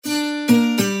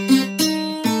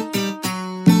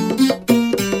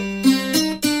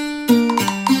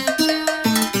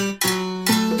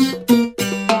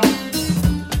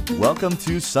Welcome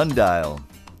to Sundial.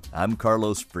 I'm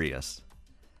Carlos Frias.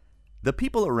 The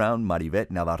people around Marivette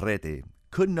Navarrete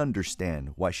couldn't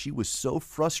understand why she was so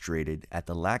frustrated at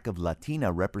the lack of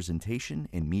Latina representation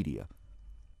in media.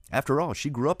 After all, she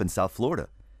grew up in South Florida.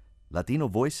 Latino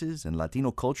voices and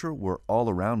Latino culture were all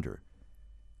around her.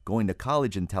 Going to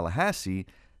college in Tallahassee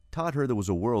taught her there was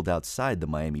a world outside the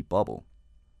Miami bubble.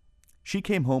 She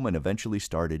came home and eventually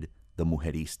started the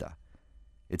Mujerista.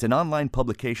 It's an online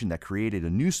publication that created a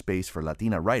new space for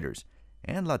Latina writers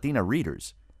and Latina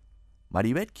readers.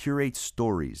 Marivette curates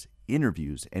stories,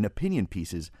 interviews, and opinion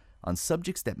pieces on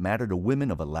subjects that matter to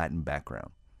women of a Latin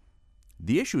background.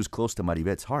 The issue is close to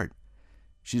Marivette's heart.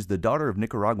 She's the daughter of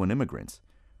Nicaraguan immigrants.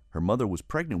 Her mother was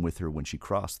pregnant with her when she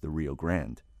crossed the Rio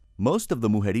Grande. Most of the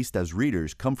Mujerista's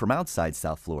readers come from outside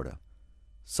South Florida.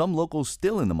 Some locals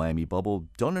still in the Miami bubble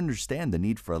don't understand the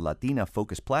need for a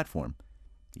Latina-focused platform.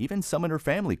 Even some in her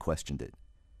family questioned it.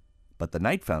 But the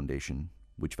Knight Foundation,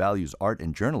 which values art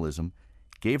and journalism,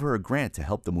 gave her a grant to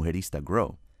help the Mujerista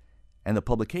grow, and the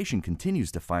publication continues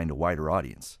to find a wider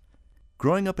audience.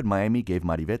 Growing up in Miami gave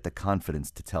Marivette the confidence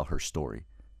to tell her story.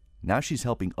 Now she's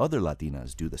helping other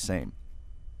Latinas do the same.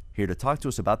 Here to talk to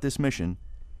us about this mission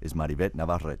is Marivette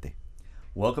Navarrete.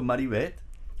 Welcome, Marivette.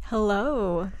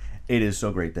 Hello. It is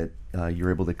so great that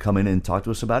you're able to come in and talk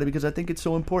to us about it, because I think it's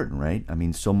so important, right? I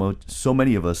mean, so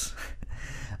many of us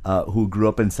who grew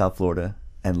up in South Florida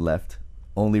and left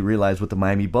only realize what the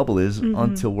Miami bubble is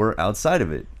until we're outside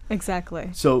of it.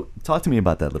 Exactly. So talk to me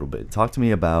about that a little bit. Talk to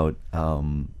me about,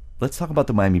 let's talk about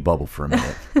the Miami bubble for a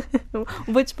minute.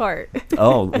 Which part?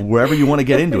 Oh, wherever you want to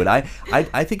get into it. I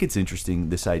think it's interesting,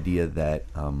 this idea that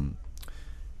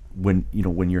when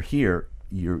you're here,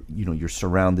 you're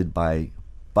surrounded by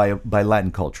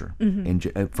Latin culture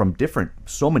from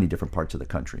so many different parts of the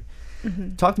country.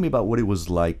 Talk to me about what it was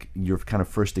like, your kind of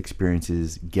first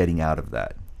experiences getting out of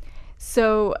that.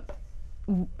 So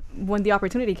when the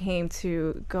opportunity came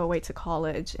to go away to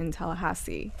college in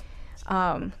Tallahassee,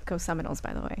 go Seminoles,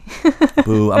 by the way.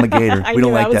 Boo, I'm a Gator. We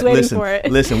don't like that.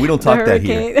 Listen, we don't talk that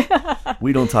here.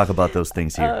 We don't talk about those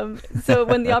things here. So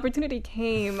when the opportunity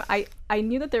came, I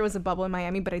knew that there was a bubble in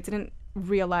Miami, but I didn't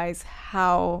realize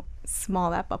how small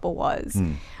that bubble was.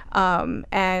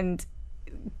 And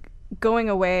going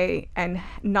away and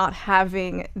not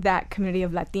having that community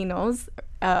of Latinos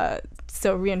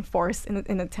so reinforced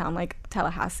in a town like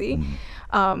Tallahassee,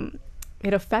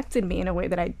 it affected me in a way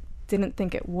that I didn't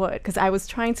think it would, because I was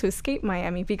trying to escape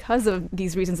Miami because of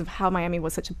these reasons of how Miami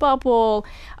was such a bubble.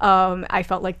 I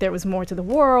felt like there was more to the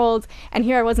world, and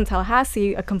here I was in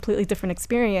Tallahassee, a completely different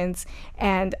experience,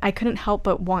 and I couldn't help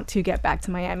but want to get back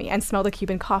to Miami and smell the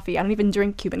Cuban coffee. I don't even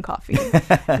drink Cuban coffee,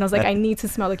 and I was like, I need to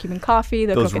smell the Cuban coffee.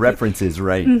 Those references,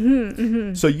 right?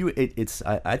 So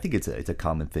I think it's a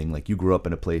common thing. Like, you grew up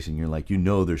in a place and you're like,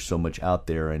 there's so much out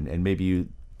there, and maybe you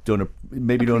don't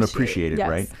appreciate it, yes.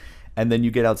 Right? And then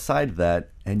you get outside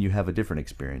that and you have a different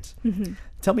experience.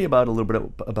 Tell me a little bit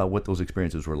about what those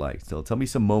experiences were like. So tell me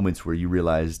some moments where you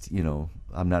realized,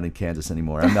 I'm not in Kansas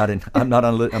anymore. I'm not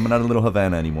in Little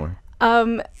Havana anymore.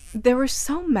 There were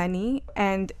so many,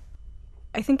 and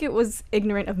I think it was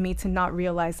ignorant of me to not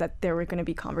realize that there were going to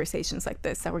be conversations like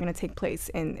this that were going to take place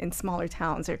in smaller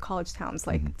towns or college towns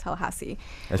like Tallahassee.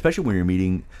 Especially when you're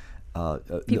meeting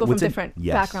people from different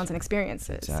backgrounds and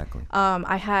experiences. Exactly.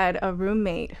 I had a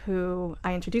roommate who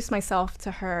I introduced myself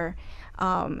to her,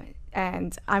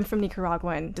 and I'm from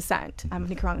Nicaraguan descent. I'm of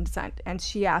Nicaraguan descent, and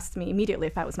she asked me immediately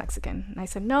if I was Mexican, and I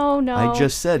said no. I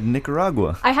just said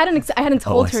Nicaragua. I hadn't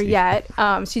told her yet.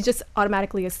 She just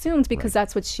automatically assumed, because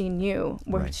that's what she knew.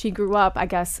 Where she grew up, I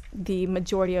guess the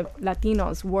majority of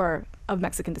Latinos were of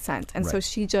Mexican descent, and so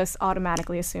she just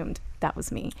automatically assumed that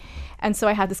was me. And so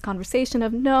I had this conversation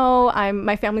of,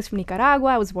 my family's from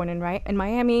Nicaragua. I was born in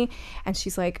Miami. And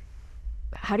she's like,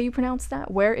 how do you pronounce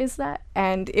that? Where is that?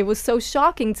 And it was so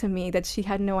shocking to me that she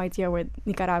had no idea that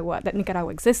Nicaragua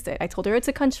existed. I told her it's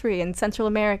a country in Central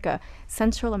America.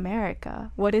 Central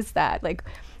America? What is that? Like,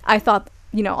 I thought,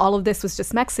 all of this was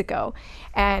just Mexico.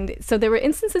 And so there were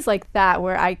instances like that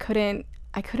where I couldn't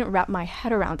wrap my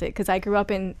head around it, because I grew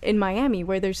up in Miami,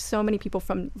 where there's so many people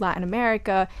from Latin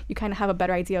America. You kind of have a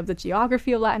better idea of the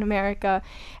geography of Latin America,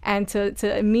 and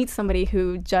to meet somebody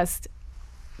who just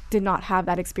did not have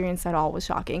that experience at all was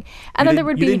shocking. And then there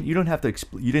would be you didn't have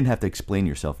to explain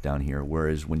yourself down here,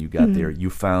 whereas when you got there, you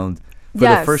found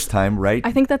the first time, right?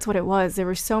 I think that's what it was. There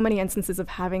were so many instances of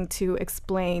having to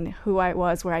explain who I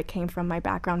was, where I came from, my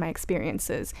background, my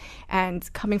experiences.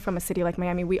 And coming from a city like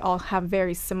Miami, we all have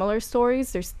very similar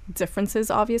stories. There's differences,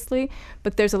 obviously,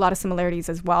 but there's a lot of similarities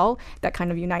as well that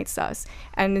kind of unites us.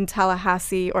 And in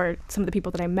Tallahassee, or some of the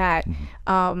people that I met,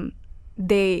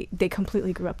 they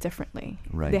completely grew up differently.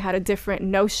 Right. They had a different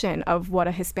notion of what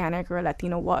a Hispanic or a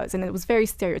Latino was, and it was very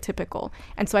stereotypical.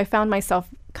 And so I found myself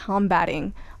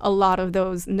combating a lot of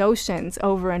those notions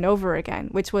over and over again,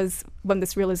 which was when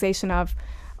this realization of,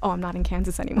 oh, I'm not in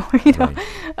Kansas anymore, you know.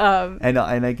 Right. And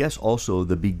I guess also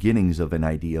the beginnings of an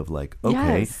idea of like,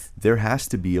 okay, there has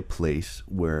to be a place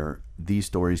where these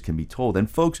stories can be told, and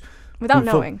folks. Without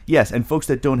knowing. Yes, and folks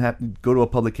that don't have go to a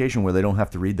publication where they don't have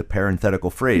to read the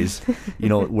parenthetical phrase, you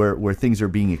know, where things are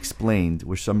being explained,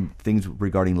 where some things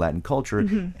regarding Latin culture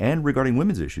and regarding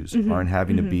women's issues aren't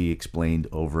having to be explained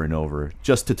over and over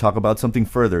just to talk about something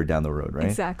further down the road, right?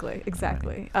 Exactly.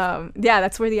 Right. Yeah,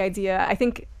 that's where the idea, I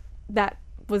think that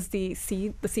was the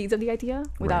seeds of the idea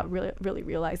without really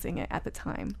realizing it at the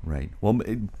time. Right. Well,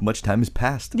 much time has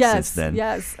passed since then.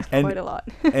 Yes, and, quite a lot.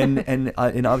 and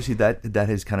obviously that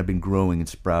has kind of been growing and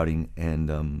sprouting.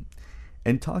 And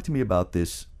talk to me about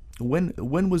this. When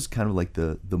was kind of like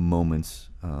the moments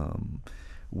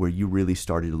where you really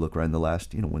started to look around, the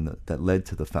last, you know, when that led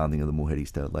to the founding of the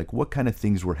Mujerista? Like, what kind of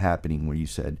things were happening where you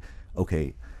said,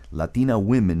 okay, Latina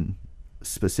women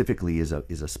specifically is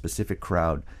a specific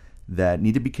crowd that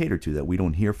need to be catered to, that we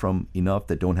don't hear from enough,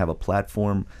 that don't have a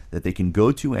platform that they can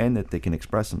go to and that they can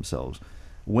express themselves.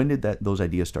 When did those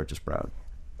ideas start to sprout?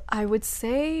 I would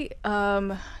say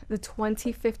the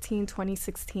 2015,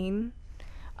 2016,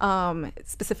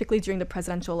 specifically during the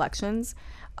presidential elections.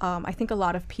 I think a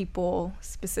lot of people,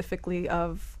 specifically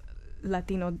of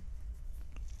Latino,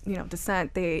 you know,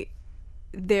 descent,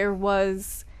 there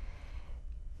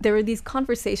were these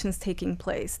conversations taking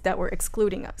place that were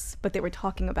excluding us, but they were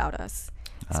talking about us,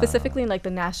 specifically in like the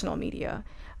national media.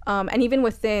 And even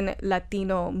within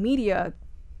Latino media,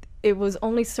 it was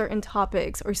only certain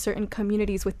topics or certain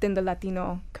communities within the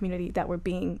Latino community that were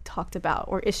being talked about,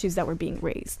 or issues that were being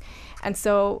raised. And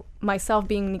so myself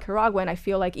being Nicaraguan, I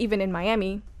feel like even in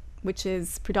Miami, which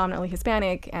is predominantly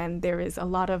Hispanic, and there is a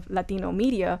lot of Latino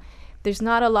media, there's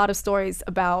not a lot of stories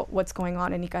about what's going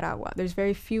on in Nicaragua. There's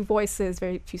very few voices,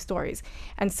 very few stories.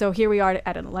 And so here we are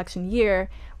at an election year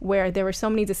where there were so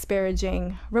many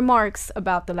disparaging remarks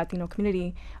about the Latino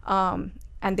community,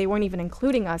 and they weren't even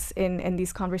including us in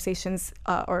these conversations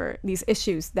or these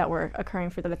issues that were occurring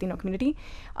for the Latino community.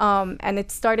 And it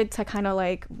started to kind of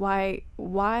like, why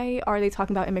are they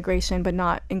talking about immigration but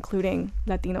not including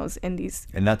Latinos in these?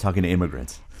 And not talking to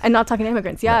immigrants. And not talking to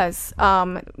immigrants, yes.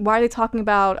 Right. Why are they talking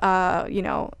about, you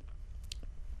know,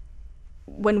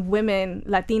 when women,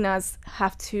 Latinas,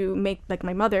 have to make, like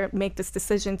my mother, make this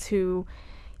decision to,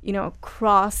 you know,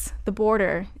 cross the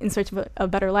border in search of a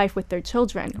better life with their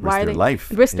children? Risk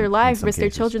their life, risk their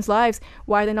children's lives.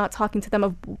 Why are they not talking to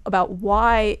them about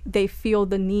why they feel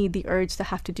the need, the urge to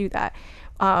have to do that?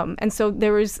 And so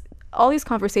there was all these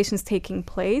conversations taking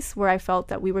place where I felt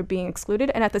that we were being excluded.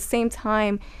 And at the same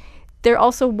time, there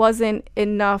also wasn't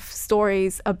enough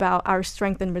stories about our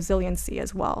strength and resiliency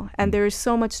as well. And there is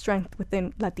so much strength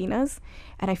within Latinas,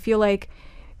 and I feel like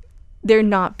they're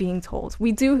not being told.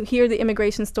 We do hear the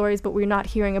immigration stories, but we're not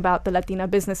hearing about the Latina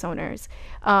business owners,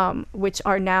 which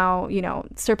are now, you know,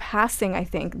 surpassing, I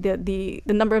think, the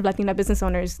number of Latina business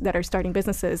owners that are starting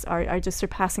businesses are just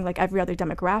surpassing like every other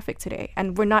demographic today.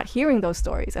 And we're not hearing those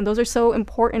stories. And those are so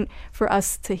important for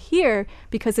us to hear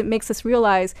because it makes us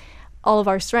realize all of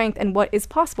our strength and what is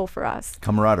possible for us.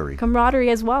 Camaraderie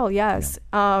as well, yes.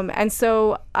 Yeah. And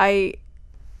so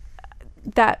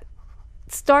that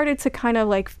started to kind of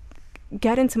like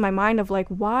get into my mind of like,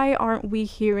 why aren't we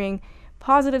hearing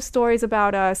positive stories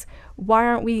about us? Why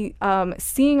aren't we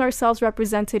seeing ourselves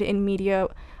represented in media?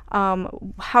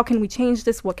 How can we change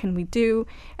this? What can we do?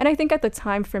 And I think at the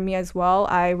time for me as well,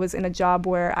 I was in a job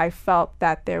where I felt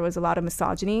that there was a lot of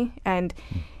misogyny, and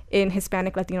in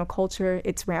Hispanic Latino culture,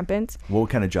 it's rampant. What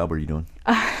kind of job were you doing?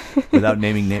 Without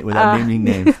naming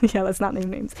names. Yeah, let's not name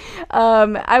names.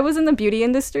 I was in the beauty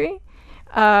industry.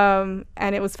 And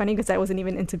it was funny because I wasn't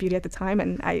even into beauty at the time,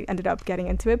 and I ended up getting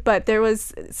into it. But there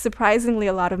was surprisingly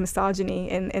a lot of misogyny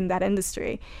in that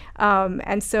industry.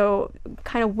 And so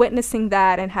kind of witnessing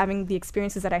that and having the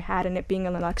experiences that I had, and it being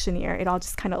an election year, it all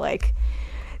just kind of like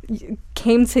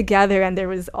came together, and there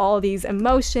was all these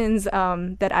emotions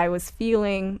that I was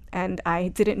feeling, and I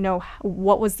didn't know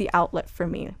what was the outlet for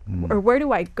me, or where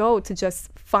do I go to just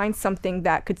find something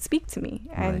that could speak to me.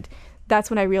 And that's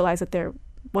when I realized that there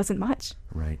wasn't much.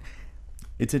 Right.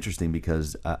 It's interesting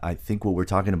because I think what we're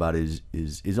talking about is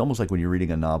almost like when you're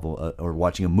reading a novel or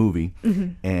watching a movie,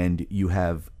 and you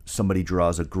have somebody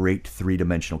draws a great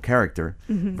three-dimensional character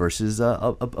versus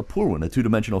a poor one, a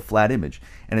two-dimensional flat image.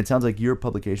 And it sounds like your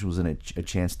publication was a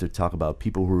chance to talk about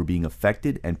people who were being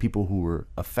affected and people who were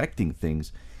affecting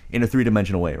things in a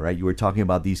three-dimensional way, right? You were talking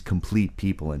about these complete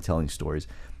people and telling stories.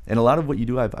 And a lot of what you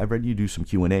do, I've read you do some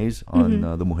Q&As on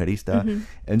the Mujerista.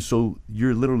 And so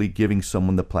you're literally giving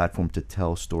someone the platform to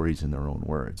tell stories in their own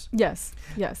words. Yes.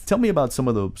 Tell me about some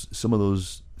of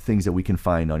those things that we can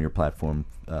find on your platform,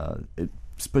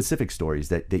 specific stories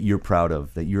that you're proud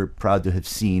of, that you're proud to have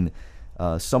seen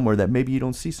somewhere that maybe you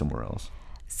don't see somewhere else.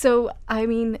 So, I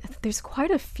mean, there's quite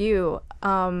a few.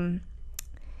 And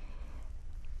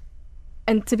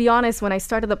to be honest, when I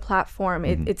started the platform,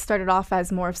 it started off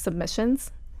as more of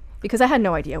submissions, because I had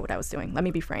no idea what I was doing. Let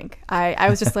me be frank. I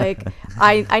was just like,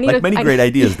 I need like many great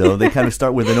ideas, though. They kind of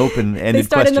start with an open-ended question. They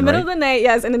start in the middle right? of the night,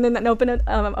 yes, and then an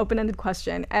open-ended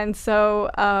question. And so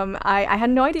I had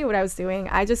no idea what I was doing.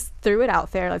 I just threw it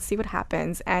out there. Let's see what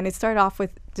happens. And it started off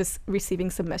with just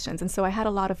receiving submissions. And so I had a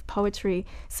lot of poetry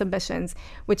submissions,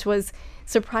 which was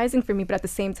surprising for me. But at the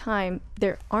same time,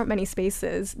 there aren't many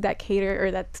spaces that cater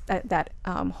or that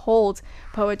hold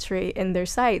poetry in their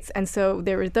sites. And so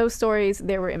there were those stories.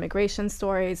 There were immigration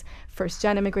stories,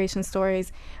 first-gen immigration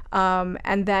stories.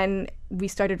 And then we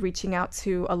started reaching out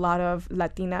to a lot of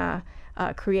Latina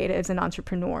creatives and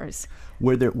entrepreneurs.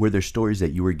 Were there stories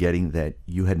that you were getting that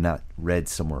you had not read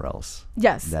somewhere else?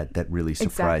 Yes. That really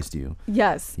surprised you?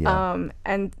 Yes. Yeah.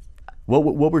 And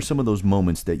what were some of those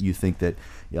moments that you think that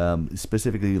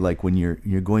specifically, like when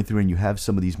you're going through and you have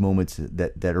some of these moments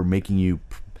that are making you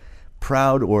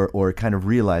proud or kind of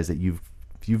realize that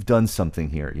you've done something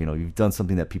here, you've done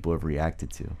something that people have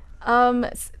reacted to?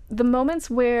 The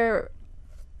moments where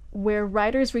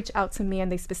writers reach out to me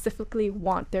and they specifically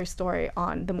want their story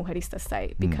on the Mujerista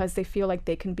site because they feel like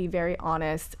they can be very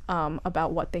honest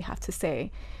about what they have to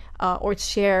say or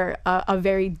share a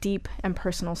very deep and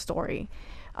personal story.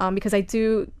 Because I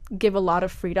do give a lot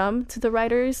of freedom to the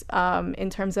writers in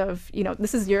terms of,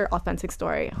 this is your authentic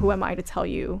story. Who am I to tell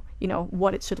you,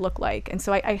 what it should look like? And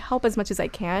so I help as much as I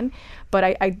can, but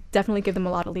I definitely give them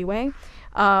a lot of leeway.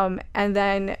 And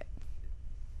then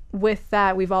with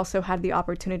that, we've also had the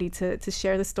opportunity to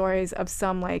share the stories of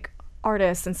some like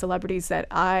artists and celebrities that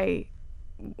I,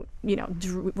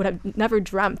 would have never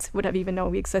dreamt would have even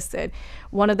known we existed.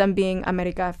 One of them being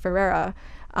America Ferrera.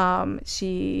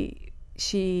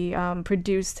 She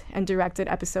produced and directed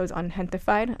episodes on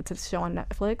Gentefied. It's a show on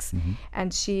Netflix.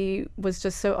 And she was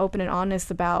just so open and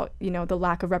honest about, the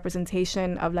lack of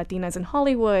representation of Latinas in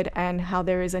Hollywood and how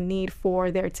there is a need for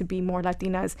there to be more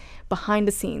Latinas behind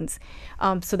the scenes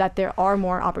so that there are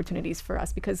more opportunities for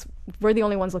us because we're the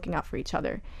only ones looking out for each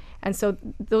other. And so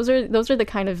those are the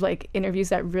kind of like interviews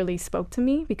that really spoke to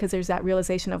me because there's that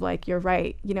realization of like, you're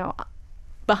right,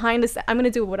 I'm going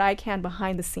to do what I can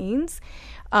behind the scenes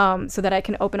so that I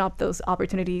can open up those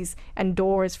opportunities and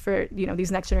doors for,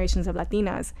 these next generations of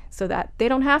Latinas so that they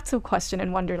don't have to question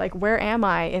and wonder, like, where am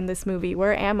I in this movie?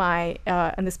 Where am I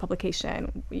in this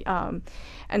publication?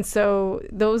 And so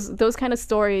those kind of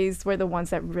stories were the ones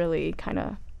that really kind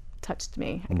of touched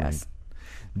me, I guess.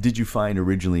 Did you find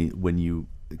originally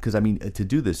because, to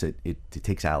do this, it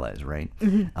takes allies, right?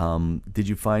 Did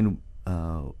you find...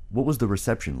 what was the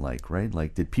reception like, right?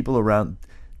 Like, did people around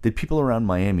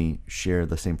Miami share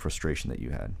the same frustration that you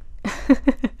had?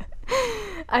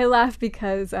 I laugh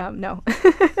because, no.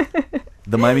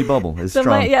 The Miami bubble is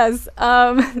strong. Yes.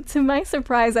 To my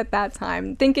surprise at that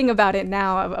time, thinking about it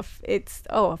now,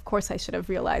 of course I should have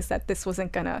realized that this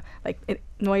wasn't gonna,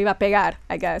 no iba a pegar,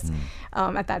 I guess,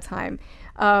 at that time.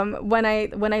 When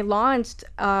I launched,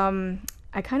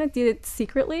 I kind of did it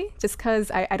secretly just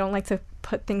because I don't like to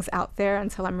put things out there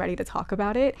until I'm ready to talk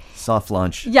about it. Soft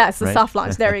launch. Yes, a right? soft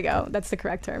launch. There we go. That's the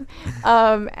correct term.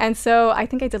 And so I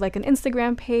think I did like an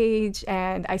Instagram page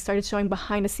and I started showing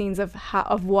behind the scenes of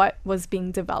what was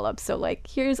being developed. So like,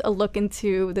 here's a look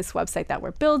into this website that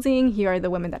we're building. Here are the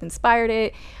women that inspired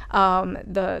it,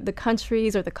 the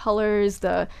countries or the colors,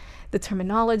 the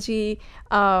terminology,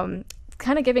 kind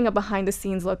of giving a behind the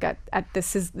scenes look at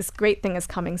this great thing is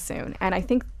coming soon. And I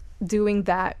think doing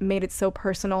that made it so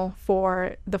personal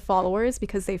for the followers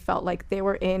because they felt like they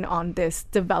were in on this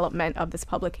development of this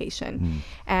publication.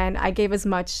 And I gave as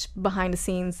much behind the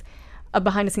scenes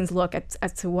look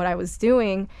as to what I was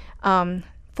doing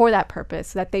for that purpose,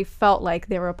 so that they felt like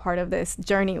they were a part of this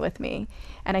journey with me.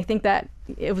 And I think that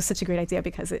it was such a great idea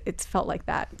because it's felt like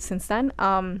that since then.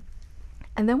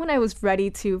 And then when I was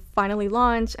ready to finally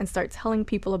launch and start telling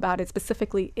people about it,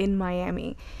 specifically in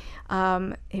Miami,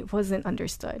 it wasn't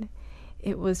understood.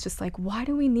 It was just like, why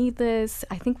do we need this?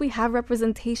 I think we have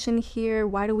representation here.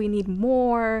 Why do we need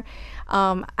more?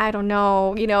 I don't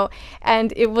know,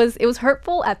 and it was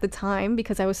hurtful at the time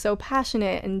because I was so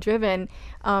passionate and driven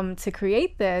to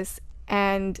create this,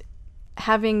 and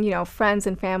having, friends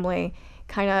and family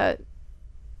kind of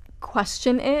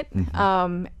question it.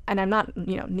 And I'm not,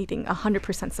 needing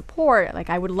 100% support. Like,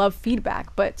 I would love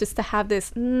feedback, but just to have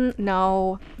this,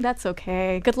 no, that's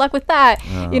okay. Good luck with that.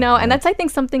 And that's, I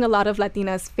think, something a lot of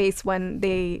Latinas face when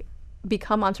they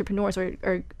become entrepreneurs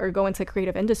or go into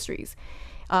creative industries.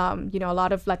 A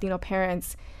lot of Latino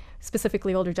parents,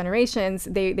 specifically older generations,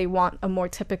 they want a more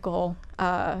typical,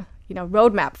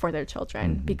 roadmap for their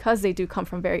children because they do come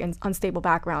from very unstable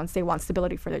backgrounds. They want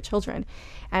stability for their children.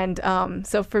 And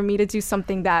so for me to do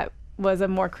something that was a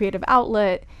more creative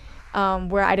outlet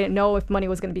where I didn't know if money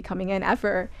was going to be coming in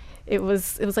ever, it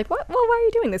was like, what? Well, why are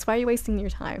you doing this? Why are you wasting your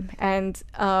time? And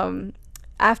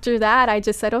after that, I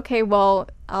just said, okay, well,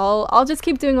 I'll just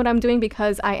keep doing what I'm doing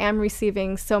because I am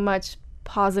receiving so much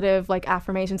positive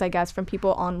affirmations, I guess, from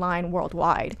people online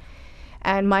worldwide.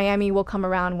 And Miami will come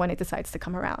around when it decides to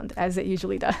come around, as it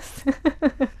usually does.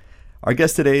 Our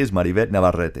guest today is Marivette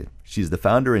Navarrete. She's the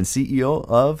founder and CEO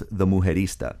of The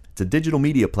Mujerista. It's a digital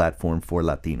media platform for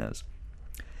Latinas.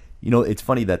 It's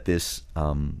funny that this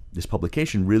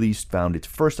publication really found its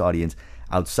first audience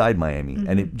outside Miami.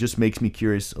 And it just makes me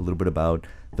curious a little bit about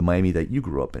the Miami that you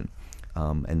grew up in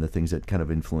and the things that kind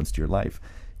of influenced your life.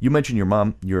 You mentioned your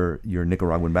mom, your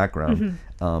Nicaraguan background,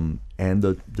 and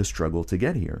the struggle to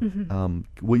get here.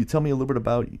 Will you tell me a little bit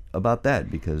about that?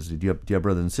 Because do you have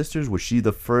brothers and sisters? Was she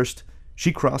the first?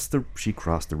 She crossed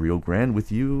the Rio Grande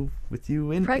with you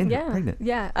pregnant.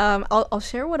 Yeah. I'll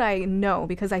share what I know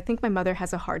because I think my mother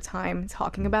has a hard time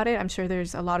talking about it. I'm sure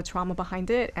there's a lot of trauma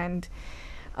behind it, and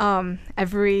I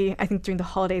think during the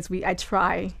holidays I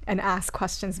try and ask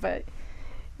questions, but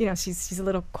she's a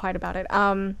little quiet about it.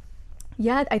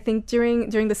 Yeah, I think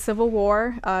during the Civil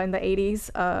War in the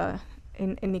 80s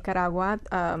in Nicaragua,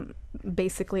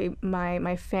 basically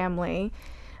my family,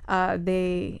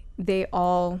 they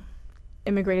all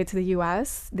immigrated to the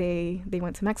U.S. They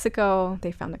went to Mexico.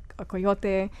 They found a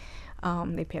coyote.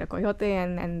 They paid a coyote,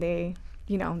 and they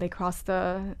crossed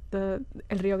the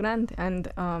Rio Grande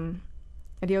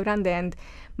and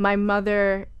my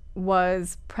mother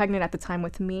was pregnant at the time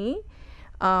with me.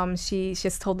 She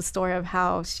just told the story of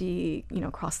how she,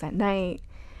 crossed that night,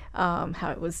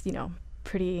 how it was,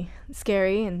 pretty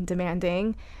scary and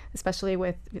demanding, especially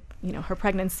with, her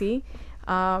pregnancy.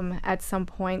 At some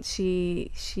point, she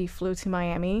flew to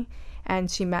Miami and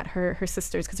she met her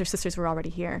sisters because her sisters were already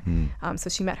here. So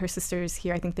she met her sisters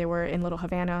here. I think they were in Little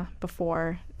Havana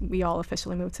before we all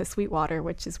officially moved to Sweetwater,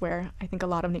 which is where I think a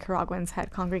lot of Nicaraguans had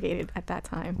congregated at that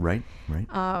time. Right.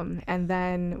 And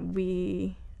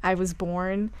then I was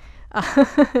born.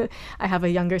 I have a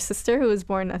younger sister who was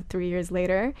born 3 years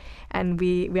later, and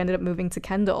we ended up moving to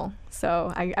Kendall.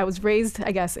 So I was raised,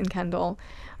 I guess, in Kendall,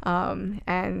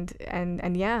 and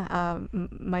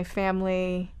my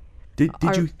family.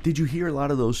 Did you hear a lot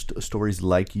of those stories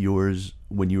like yours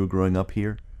when you were growing up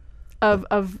here?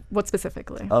 Of what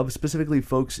specifically? Of specifically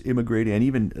folks immigrating and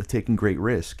even taking great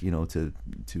risk, to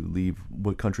leave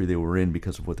what country they were in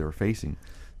because of what they were facing.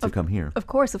 To come here. Of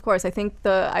course. I think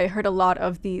I heard a lot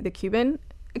of the Cuban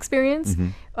experience,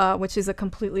 which is a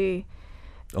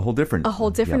whole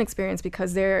different experience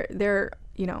because they're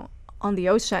on the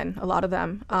ocean, a lot of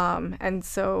them, and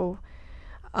so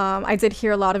I did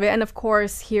hear a lot of it, and of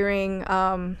course hearing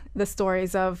the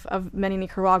stories of many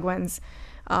Nicaraguans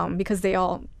because they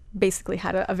all basically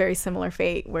had a very similar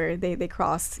fate where they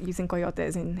crossed using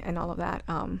coyotes and all of that.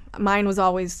 Mine was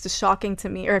always just shocking to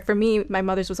me, or for me, my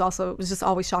mother's was just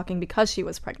always shocking because she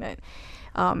was pregnant.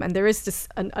 And there is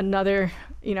just another,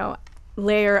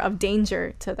 layer of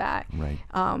danger to that. Right.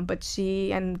 But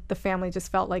she and the family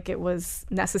just felt like it was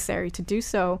necessary to do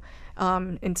so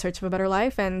in search of a better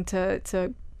life and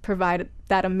to provide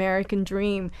that American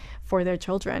dream for their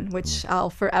children, which I'll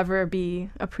forever be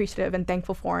appreciative and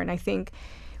thankful for. And I think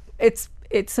it's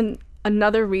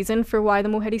another reason for why the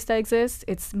Mujerista exists.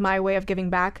 It's my way of giving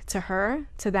back to her,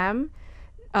 to them,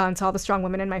 to all the strong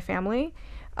women in my family,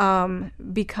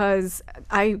 because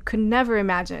I could never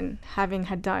imagine having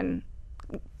had done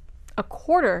a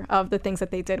quarter of the things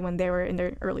that they did when they were in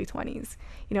their early 20s.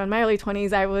 In my early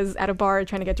 20s, I was at a bar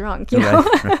trying to get drunk,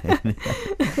 Right.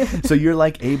 So you're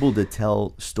able to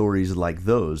tell stories like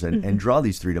those and draw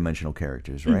these three-dimensional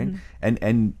characters, right?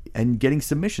 And getting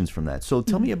submissions from that. So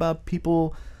tell me about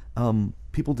people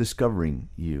discovering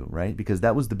you, right? Because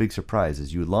that was the big surprise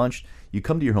is you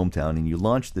come to your hometown and you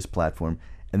launch this platform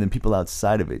and then people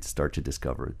outside of it start to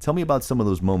discover it. Tell me about some of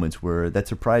those moments where that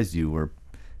surprised you or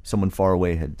someone far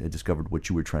away had discovered what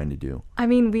you were trying to do. I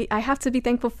mean, I have to be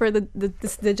thankful for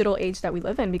this digital age that we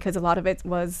live in because a lot of it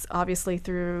was obviously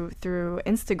through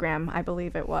Instagram, I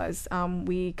believe it was. And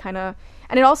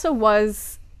it also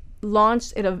was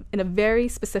launched in a very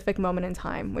specific moment in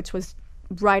time, which was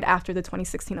right after the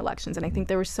 2016 elections. And I think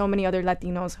there were so many other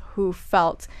Latinos who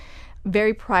felt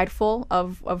very prideful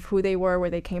of who they were, where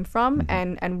they came from,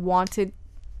 and wanted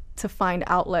to find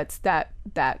outlets that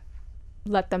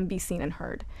let them be seen and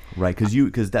heard. Right,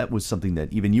 because that was something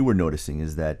that even you were noticing,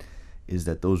 is that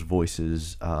those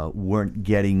voices weren't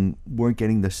getting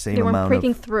the same amount. They weren't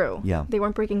breaking through. Yeah, they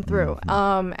weren't breaking through.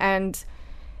 And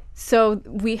so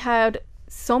we had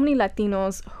so many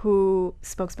Latinos who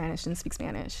spoke Spanish and speak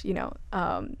Spanish.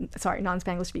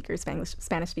 Non-Spanglish speakers,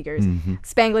 Spanish speakers,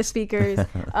 Spanglish speakers.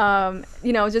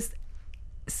 Just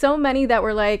so many that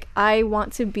were like, I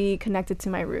want to be connected to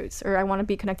my roots, or I want to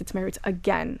be connected to my roots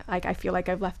again. Like, I feel like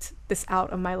I've left this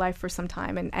out of my life for some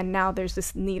time, and now there's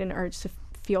this need and urge to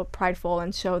feel prideful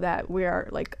and show that we are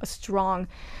like a strong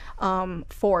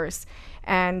force.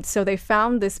 And so they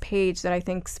found this page that I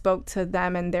think spoke to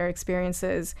them and their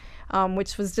experiences,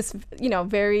 which was just,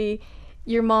 very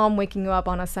your mom waking you up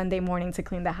on a Sunday morning to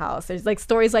clean the house. There's like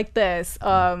stories like this,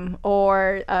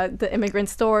 or the immigrant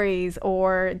stories,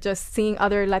 or just seeing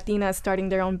other Latinas starting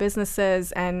their own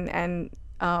businesses and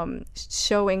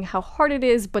showing how hard it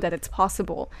is, but that it's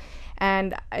possible.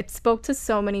 And it spoke to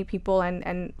so many people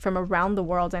and from around the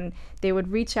world, and they would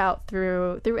reach out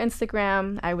through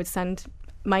Instagram. I would send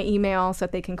my email so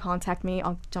that they can contact me.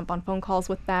 I'll jump on phone calls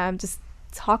with them, just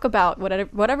talk about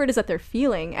whatever it is that they're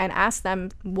feeling, and ask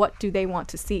them what do they want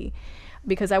to see,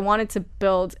 because I wanted to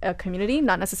build a community,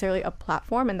 not necessarily a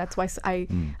platform. And that's why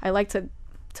I like to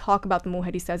talk about the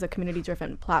Mujerista as a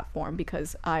community-driven platform,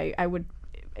 because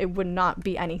it would not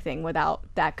be anything without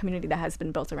that community that has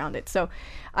been built around it. So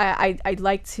I'd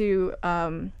like to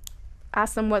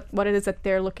ask them what it is that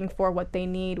they're looking for, what they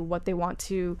need, what they want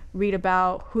to read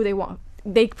about, who they want.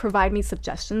 They provide me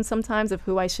suggestions sometimes of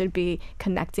who I should be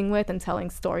connecting with and telling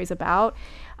stories about.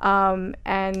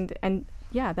 And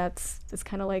yeah, that's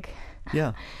kind of like,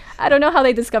 yeah. I don't know how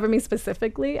they discover me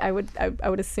specifically. I would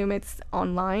assume it's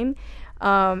online.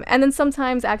 And then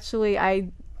sometimes actually I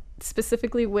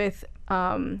specifically with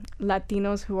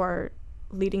Latinos who are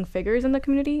leading figures in the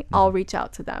community, I'll reach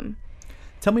out to them.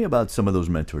 Tell me about some of those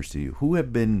mentors to you. Who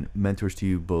have been mentors to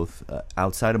you both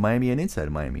outside of Miami and inside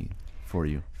of Miami for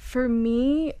you? For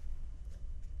me,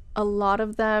 a lot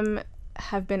of them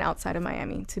have been outside of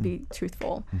Miami, to be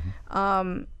truthful.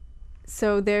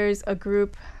 So there's a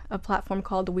platform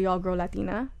called We All Grow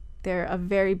Latina. They're a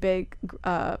very big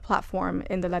platform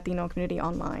in the Latino community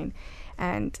online.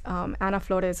 And Ana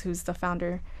Flores, who's the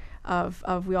founder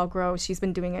of We All Grow, she's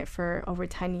been doing it for over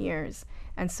 10 years.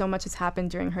 And so much has happened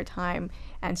during her time,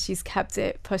 and she's kept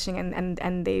it pushing,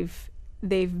 and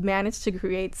they've managed to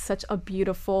create such a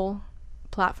beautiful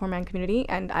platform and community.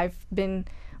 And I've been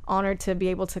honored to be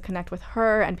able to connect with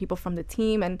her and people from the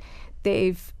team, and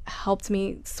they've helped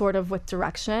me sort of with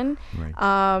direction,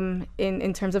 right,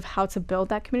 in terms of how to build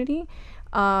that community.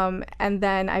 And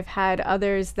then I've had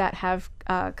others that have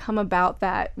come about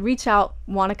that reach out,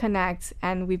 want to connect,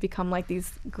 and we've become like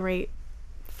these great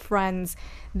friends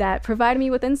that provide me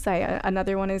with insight.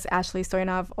 Another one is Ashley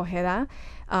Stoyanov Ojeda.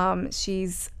 She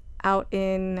was out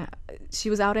in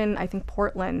I think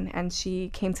Portland, and she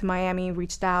came to Miami,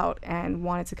 reached out and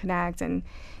wanted to connect, and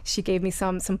she gave me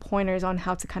some pointers on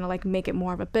how to kind of like make it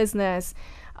more of a business.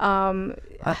 I'm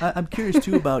curious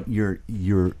too about your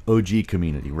OG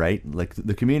community, right? Like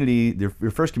the community,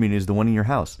 your first community is the one in your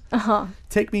house.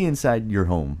 Take me inside your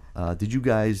home. Did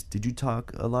you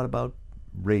talk a lot about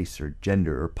race or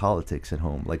gender or politics at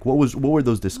home? Like what were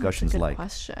those discussions like?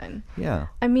 That's a good question. Yeah.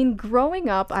 I mean, growing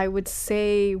up, I would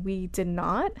say we did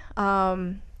not.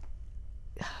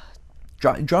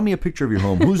 Draw me a picture of your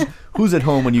home. Who's at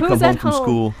home when you come home from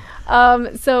school?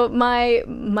 So my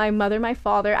mother, my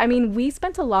father. I mean, we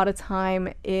spent a lot of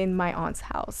time in my aunt's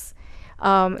house.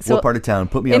 So what part of town?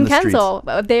 Put me on the streets. In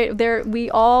Kensal. We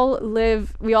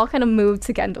all kind of moved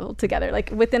to Kendall together,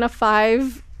 like within a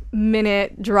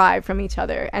 5-minute drive from each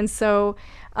other. And so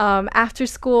after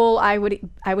school, I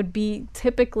would be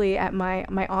typically at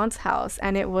my aunt's house,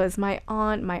 and it was my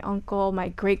aunt, my uncle, my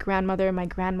great-grandmother, my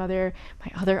grandmother,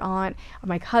 my other aunt,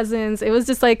 my cousins. It was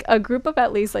just like a group of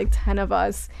at least like 10 of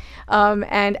us.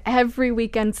 And every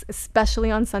weekend, especially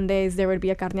on Sundays, there would be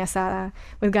a carne asada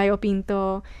with gallo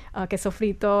pinto, queso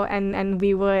frito, and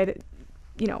we would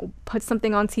put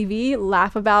something on TV,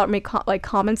 laugh about, make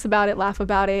comments about it, laugh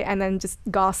about it, and then just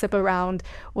gossip around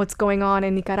what's going on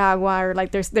in Nicaragua or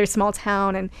like their small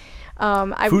town. And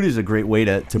Food is a great way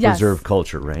to preserve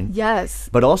culture, right? Yes.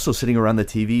 But also sitting around the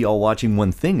TV all watching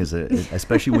one thing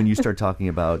especially when you start talking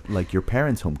about like your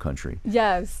parents' home country.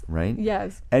 Yes. Right?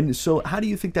 Yes. And so how do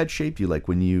you think that shaped you? Like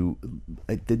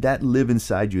did that live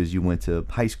inside you as you went to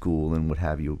high school and what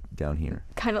have you down here?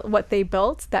 Kind of what they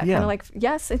built, that kind of like,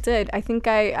 yes, it did. I think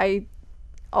I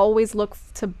always look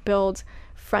to build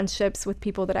friendships with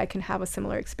people that I can have a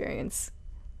similar experience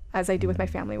as I do with my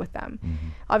family with them. Mm-hmm.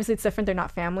 Obviously it's different, they're not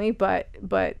family, but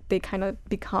they kind of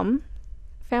become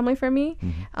family for me.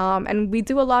 Mm-hmm. And we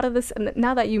do a lot of this, and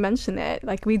now that you mention it,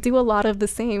 like we do a lot of the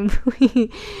same.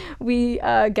 we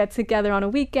get together on a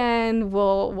weekend,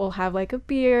 we'll have like a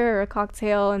beer or a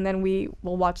cocktail, and then we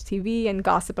will watch TV and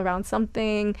gossip around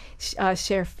something,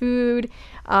 share food.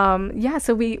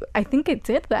 So I think it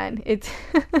did then.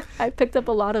 I picked up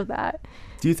a lot of that.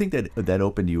 Do you think that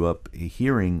opened you up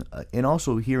hearing and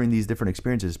also hearing these different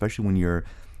experiences, especially when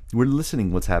we're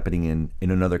listening what's happening in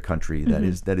another country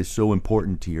that is so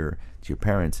important to your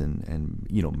parents and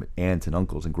aunts and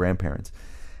uncles and grandparents?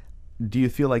 Do you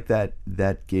feel like that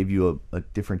gave you a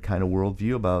different kind of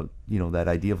worldview about that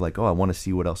idea of like, oh, I want to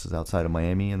see what else is outside of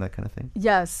Miami and that kind of thing?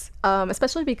 Yes,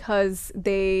 especially because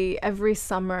every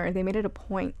summer they made it a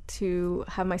point to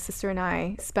have my sister and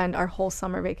I spend our whole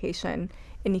summer vacation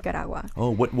in Nicaragua. Oh,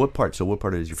 what part? So what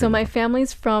part is your family? So my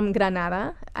family's from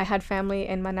Granada. I had family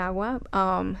in Managua.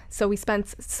 So we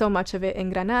spent so much of it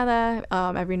in Granada,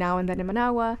 every now and then in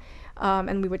Managua.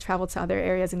 And we would travel to other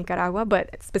areas in Nicaragua,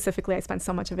 but specifically I spent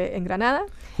so much of it in Granada.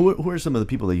 Who are some of the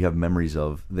people that you have memories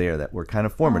of there that were kind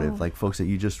of formative, like folks that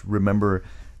you just remember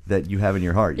that you have in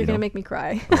your heart? You're going to make me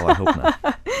cry. Oh, I hope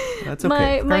not. That's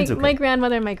okay. My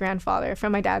grandmother and my grandfather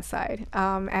from my dad's side,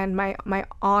 and my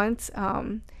aunt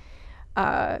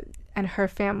and her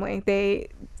family.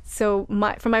 From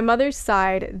my mother's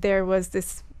side, there was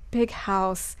this big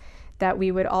house that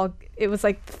it was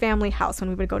like the family house when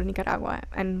we would go to Nicaragua,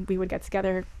 and we would get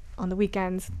together on the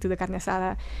weekends, do the carne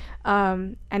asada.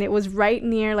 And it was right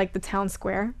near like the town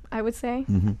square, I would say.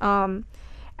 Mm-hmm.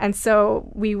 And so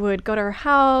we would go to her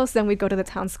house, then we'd go to the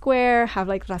town square, have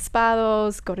like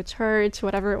raspados, go to church,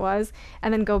 whatever it was,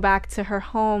 and then go back to her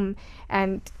home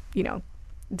and,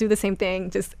 do the same thing,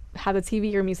 just have the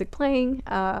TV or music playing,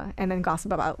 and then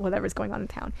gossip about whatever's going on in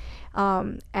town.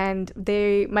 And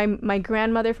my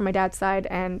grandmother from my dad's side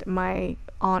and my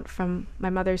aunt from my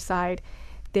mother's side,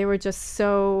 they were just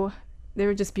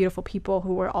beautiful people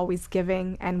who were always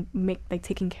giving and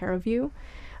taking care of you.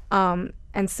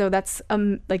 And so that's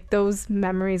like those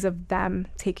memories of them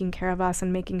taking care of us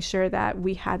and making sure that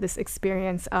we had this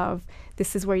experience of,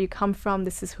 this is where you come from,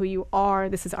 this is who you are,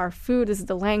 this is our food, this is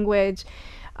the language.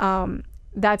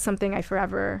 That's something I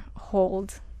forever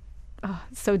hold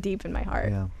so deep in my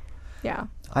heart. Yeah.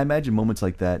 I imagine moments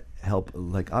like that help,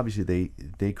 like obviously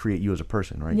they create you as a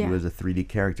person, right? Yeah. You as a 3D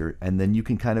character, and then you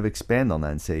can kind of expand on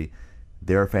that and say,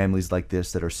 there are families like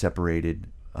this that are separated,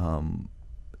 all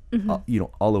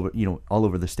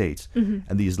over the States, and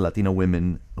these Latino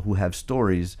women who have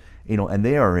stories, and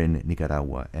they are in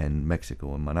Nicaragua and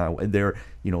Mexico and Managua, and they're,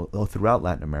 throughout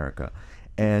Latin America,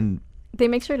 and they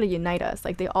make sure to unite us.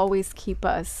 Like they always keep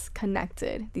us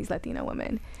connected, these Latino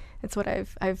women. It's what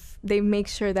they make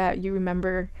sure that you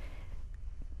remember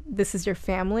this is your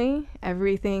family.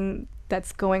 Everything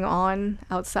that's going on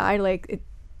outside,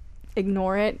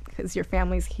 ignore it, because your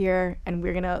family's here and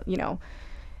we're gonna,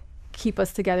 keep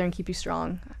us together and keep you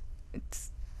strong.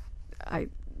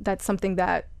 That's something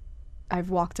that I've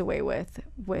walked away with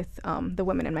the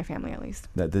women in my family, at least.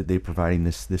 That they're providing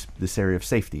this area of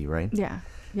safety, right?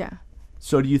 Yeah.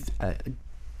 So do you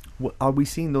are we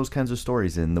seeing those kinds of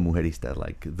stories in the Mujerista?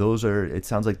 Like it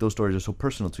sounds like those stories are so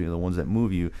personal to you, the ones that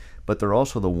move you, but they're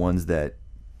also the ones that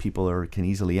people can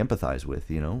easily empathize with,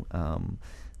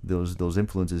 those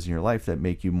influences in your life that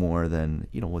make you more than,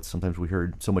 what sometimes we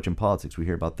heard so much in politics. We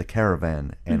hear about the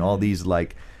caravan and all these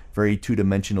like very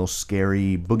two-dimensional,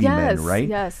 scary boogeymen, right?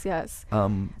 Yes.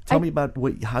 Tell me about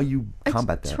how you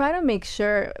combat that. Try to make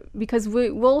sure, because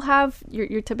we'll have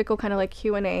your typical kind of like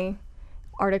Q&A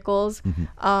articles,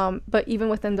 but even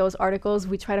within those articles,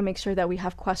 we try to make sure that we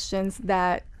have questions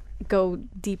that go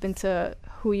deep into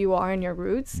who you are and your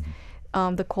roots,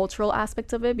 the cultural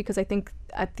aspect of it, because I think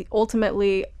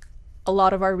ultimately a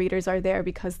lot of our readers are there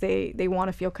because they want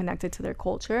to feel connected to their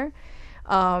culture.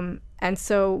 And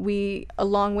so we,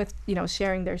 along with,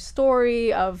 sharing their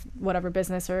story of whatever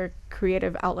business or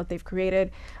creative outlet they've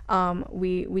created,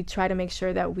 we try to make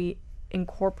sure that we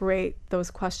incorporate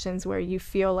those questions where you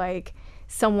feel like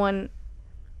someone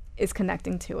is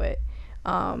connecting to it.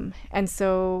 And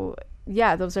so,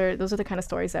 those are the kind of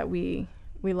stories that we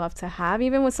love to have,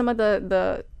 even with some of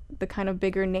the the kind of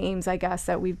bigger names, I guess,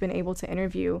 that we've been able to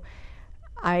interview,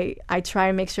 I try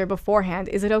and make sure beforehand,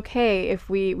 is it okay if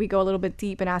we go a little bit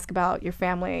deep and ask about your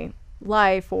family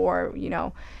life, or, you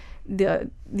know,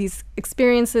 these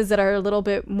experiences that are a little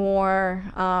bit more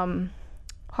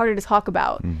harder to talk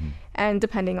about. And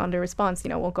depending on the response, you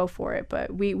know, we'll go for it.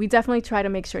 But we definitely try to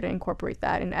make sure to incorporate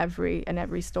that in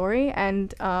every story.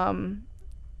 And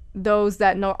those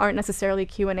that aren't necessarily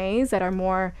Q&As, that are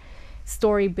more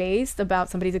story based about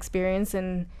somebody's experience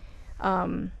and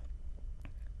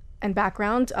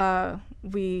background,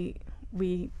 we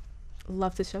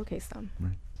love to showcase them.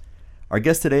 Right. Our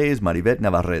guest today is Marivette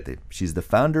Navarrete. She's the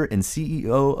founder and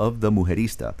CEO of the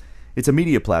Mujerista. It's a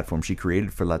media platform she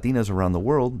created for Latinas around the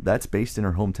world that's based in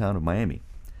her hometown of Miami.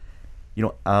 You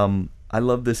know, I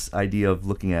love this idea of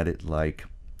looking at it like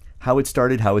how it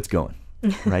started, how it's going,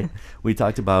 right? We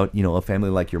talked about, you know, a family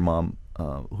like your mom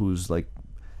who's like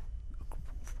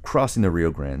crossing the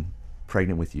Rio Grande,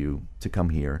 pregnant with you, to come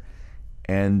here.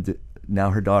 And now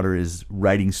her daughter is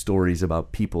writing stories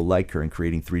about people like her and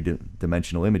creating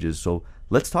three-dimensional images. So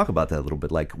let's talk about that a little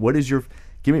bit. Like, what is your...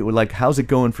 Give me, like, how's it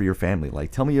going for your family?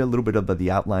 Like, tell me a little bit about the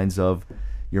outlines of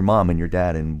your mom and your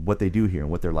dad and what they do here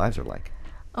and what their lives are like.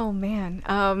 Oh, man.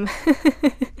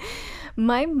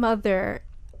 My mother,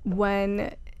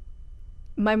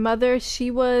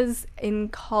 she was in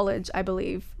college, I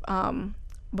believe,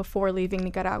 before leaving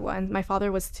Nicaragua, and my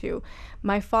father was too.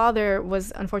 My father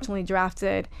was unfortunately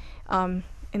drafted in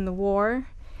the war,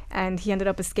 and he ended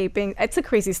up escaping. It's a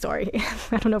crazy story.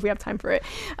 I don't know if we have time for it.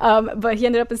 But he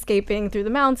ended up escaping through the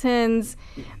mountains,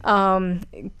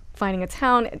 finding a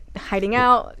town, hiding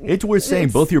out. It's worth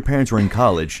saying both your parents were in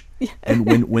college, and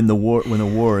when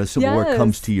the Civil War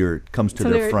comes to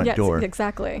their front door.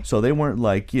 Exactly. So they weren't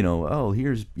like, you know, oh,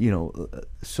 here's, you know,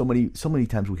 so many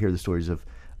times we hear the stories of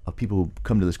people who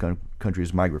come to this country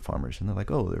as migrant farmers, and they're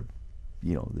like, oh,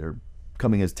 they're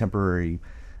coming as temporary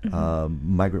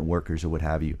migrant workers or what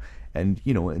have you. And,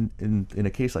 you know, in a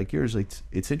case like yours,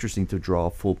 it's interesting to draw a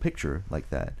full picture like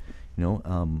that, you know.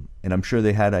 And I'm sure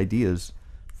they had ideas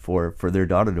for their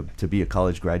daughter to be a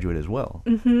college graduate as well.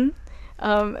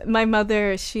 My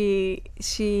mother, she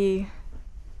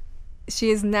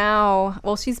is now,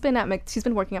 well, she's been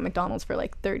working at McDonald's for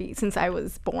like 30 since I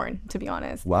was born, to be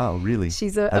honest. Wow, really?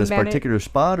 She's at a particular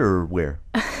spot, or where?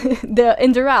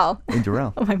 In Doral. In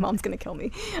Doral. Oh, my mom's gonna kill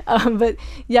me. But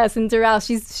yes, in Doral,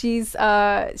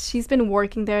 she's been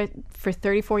working there for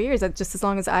 34 years, just as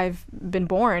long as I've been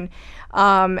born.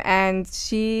 And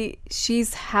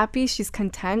she's happy, she's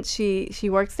content. She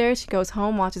works there. She goes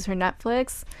home, watches her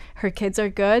Netflix. Her kids are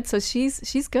good, so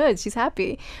she's good. She's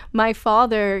happy. My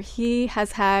father, he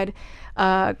has had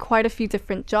quite a few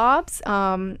different jobs,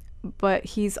 but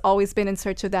he's always been in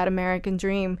search of that American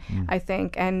dream, I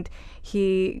think. And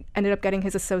he ended up getting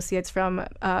his associates from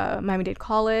Miami-Dade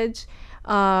College,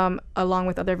 along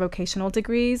with other vocational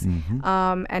degrees.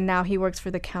 And now he works for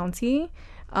the county.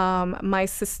 My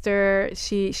sister,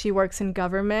 she works in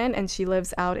government, and she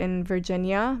lives out in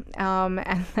Virginia.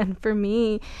 And then for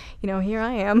me, you know, here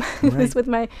I am with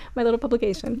my little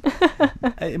publication.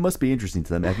 It must be interesting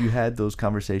to them. Have you had those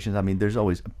conversations? I mean,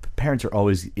 parents are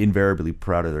always invariably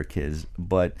proud of their kids,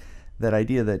 but that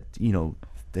idea that, you know,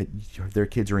 that their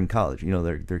kids are in college, you know,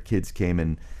 their kids came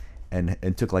and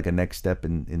took like a next step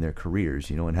in their careers,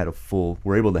 you know, and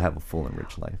were able to have a full and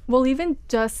rich life. Well, even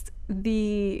just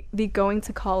the going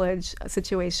to college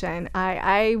situation,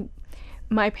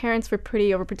 my parents were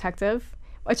pretty overprotective,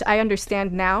 which I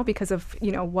understand now because of,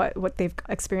 you know, what they've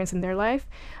experienced in their life.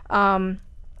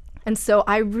 And so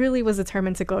I really was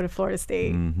determined to go to Florida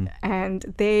State,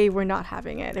 and they were not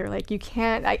having it. They were like, you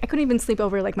can't, I couldn't even sleep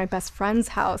over like my best friend's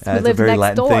house who lived next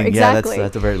Latin door. Thing. Exactly. Yeah,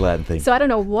 that's a very Latin thing. So I don't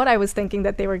know what I was thinking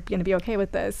that they were going to be okay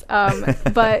with this.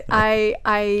 But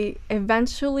I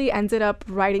eventually ended up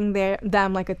writing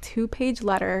them like a 2-page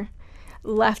letter,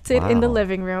 left it in the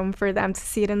living room for them to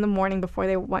see it in the morning before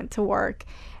they went to work.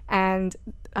 And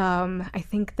I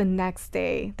think the next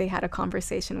day they had a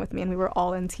conversation with me, and we were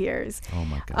all in tears. Oh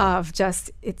my God. Of just,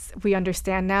 we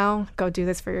understand now, go do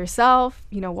this for yourself,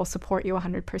 you know, we'll support you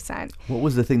 100%. What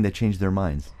was the thing that changed their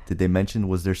minds? Did they mention,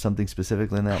 was there something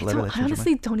specifically in that letter? I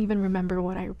honestly don't even remember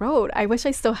what I wrote. I wish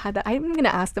I still had that. I'm going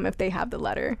to ask them if they have the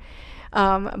letter.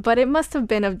 But it must have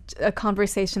been a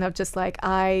conversation of just like,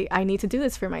 I need to do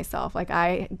this for myself. Like,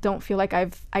 I don't feel like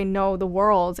I know the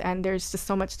world, and there's just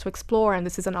so much to explore, and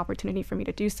this is an opportunity for me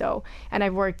to do so. And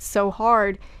I've worked so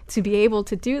hard to be able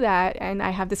to do that, and I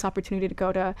have this opportunity to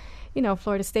go to, you know,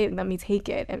 Florida State, and let me take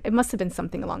it. And it must have been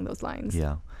something along those lines.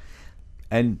 Yeah.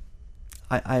 And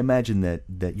I imagine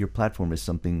that your platform is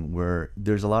something where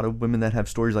there's a lot of women that have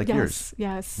stories like yours.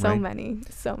 Yes, so many.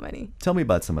 Tell me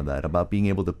about some of that, about being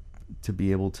able to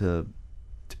be able to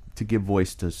give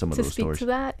voice to some of those stories. To speak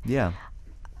to that? Yeah.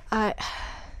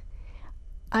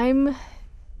 I'm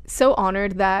so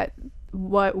honored that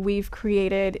what we've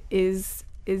created is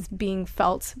being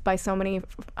felt by so many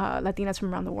Latinas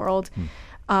from around the world.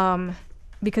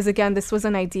 Because again, this was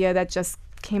an idea that just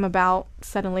came about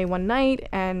suddenly one night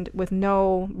and with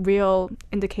no real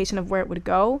indication of where it would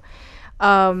go.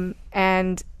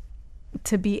 And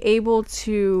to be able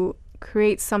to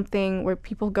create something where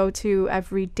people go to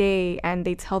every day and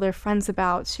they tell their friends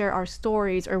about, share our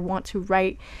stories, or want to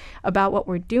write about what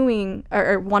we're doing,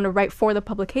 or want to write for the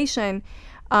publication,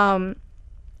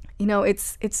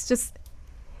 it's just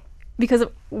because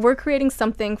we're creating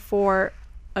something for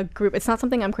a group. It's not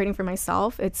something I'm creating for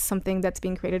myself. It's something that's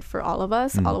being created for all of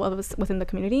us within the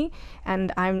community.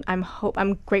 And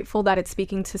I'm grateful that it's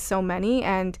speaking to so many,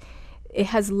 and it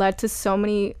has led to so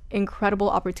many incredible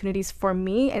opportunities for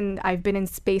me. And I've been in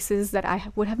spaces that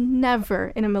I would have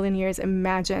never in a million years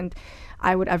imagined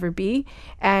I would ever be.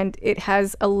 And it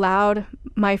has allowed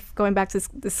going back to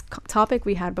this topic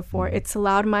we had before, it's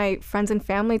allowed my friends and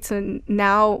family to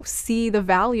now see the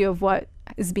value of what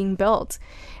is being built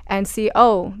and see,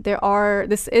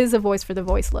 this is a voice for the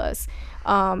voiceless.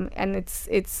 And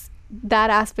it's that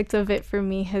aspect of it for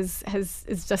me is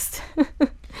just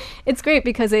it's great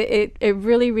because it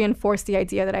really reinforced the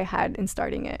idea that I had in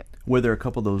starting it. Were there a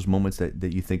couple of those moments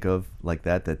that you think of like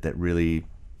that really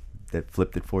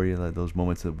flipped it for you, like those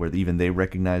moments where even they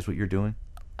recognize what you're doing?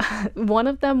 One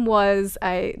of them was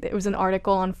it was an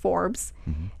article on Forbes,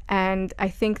 and I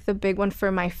think the big one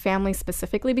for my family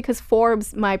specifically, because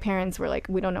Forbes, my parents were like,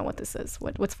 we don't know what this is.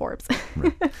 What's Forbes?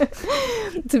 Right.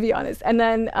 To be honest. And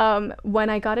then when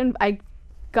I got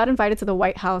invited to the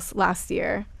White House last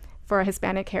year for a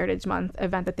Hispanic Heritage Month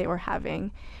event that they were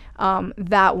having,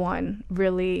 that one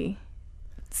really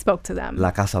spoke to them.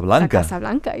 La Casa Blanca. La Casa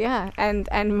Blanca, yeah.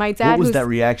 And my dad... What was that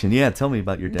reaction? Yeah, tell me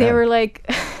about your dad. They were like...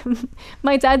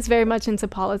 my dad's very much into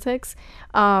politics.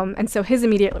 And so his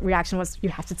immediate reaction was, you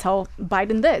have to tell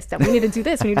Biden this, that we need to do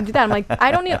this, we need to do that. I'm like, I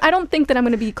don't think that I'm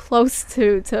going to be close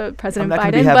to President Biden. I'm not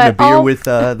going to be having a beer with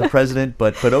the president,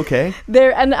 but okay.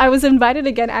 And I was invited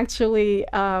again, actually,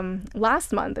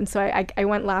 last month. And so I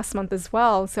went last month as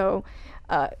well. So...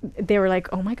 they were like,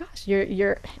 oh my gosh,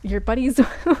 your buddies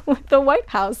with the White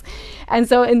House. And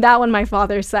so in that one, my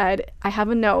father said, I have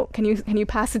a note. Can you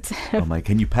pass it to him? I'm like,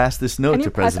 can you pass this note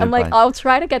to President I'm like, Biden? I'll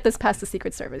try to get this past the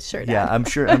Secret Service. Sure, Dad. Yeah, I'm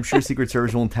sure Secret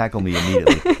Service won't tackle me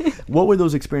immediately. What were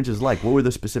those experiences like? What were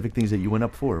the specific things that you went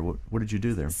up for? What did you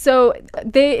do there? So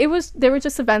they were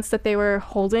just events that they were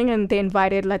holding, and they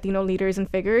invited Latino leaders and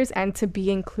figures, and to be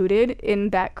included in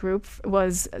that group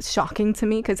was shocking to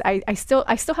me because I still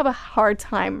have a hard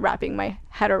time wrapping my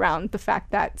head around the fact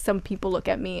that some people look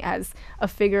at me as a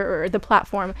figure, or the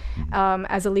platform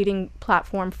as a leading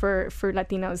platform for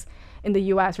Latinos in the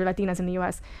U.S. or Latinas in the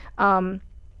U.S.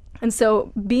 And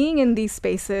so being in these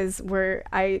spaces where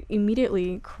I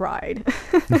immediately cried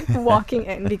walking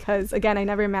in, because again, I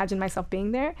never imagined myself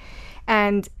being there.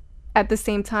 And at the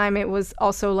same time, it was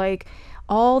also like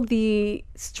all the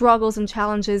struggles and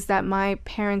challenges that my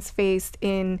parents faced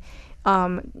in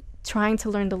trying to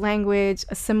learn the language,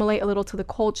 assimilate a little to the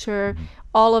culture,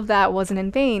 all of that wasn't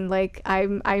in vain. Like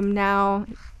I'm now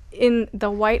in the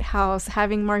White House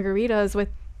having margaritas with,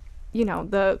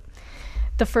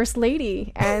 the first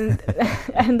lady and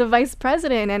and the vice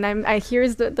president, and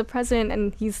here's the president,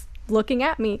 and he's looking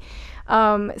at me.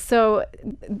 So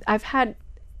I've had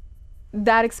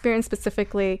that experience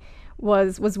specifically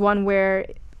was one where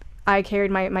I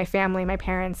carried my family, my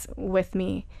parents with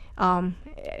me.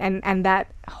 And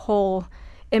that whole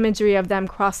imagery of them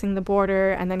crossing the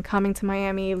border and then coming to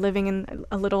Miami, living in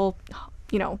a little,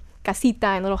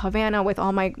 casita in Little Havana with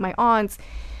all my aunts.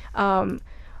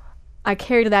 I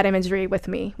carried that imagery with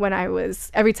me when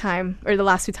every time, or the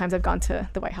last 2 times I've gone to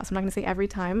the White House. I'm not going to say every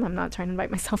time. I'm not trying to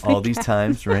invite myself. All these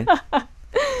times, right?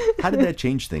 How did that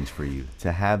change things for you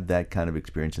to have that kind of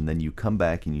experience, and then you come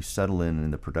back and you settle in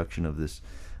the production of this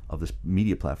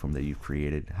media platform that you've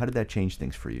created? How did that change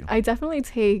things for you? I definitely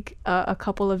take a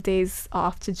couple of days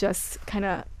off to just kind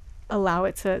of allow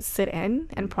it to sit in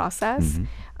and process.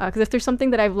 Because if there's something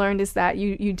that I've learned is that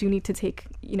you do need to take,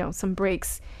 some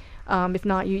breaks. If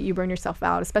not, you burn yourself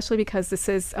out, especially because this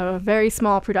is a very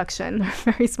small production,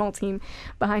 a very small team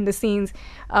behind the scenes.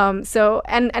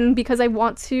 And because I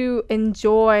want to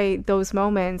enjoy those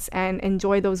moments and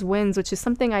enjoy those wins, which is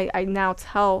something I now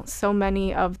tell so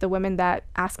many of the women that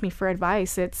ask me for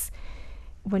advice. It's,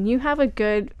 when you have a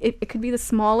good, it could be the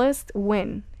smallest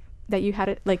win that you had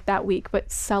it like that week,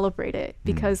 but celebrate it,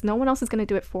 because no one else is going to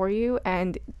do it for you,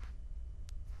 and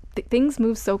things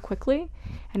move so quickly.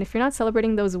 And if you're not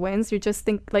celebrating those wins, you're just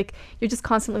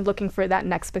constantly looking for that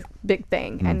next big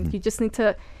thing. And you just need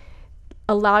to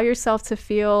allow yourself to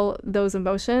feel those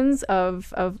emotions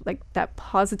of like that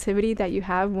positivity that you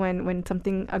have when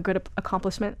something, a good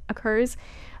accomplishment occurs.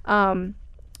 You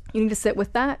need to sit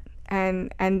with that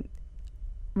and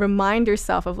remind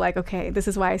yourself of like, okay, this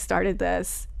is why I started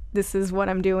this. This is what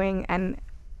I'm doing, and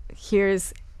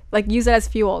here's, like, use it as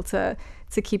fuel to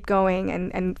keep going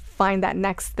and find that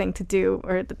next thing to do,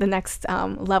 or the next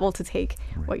level to take.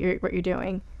 Right. what you're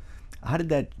doing. How did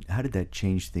that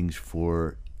change things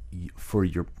for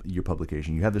your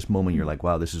publication? You have this moment, you're like,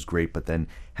 wow, this is great, but then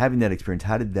having that experience,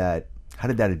 how did that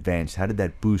advance? How did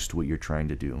that boost what you're trying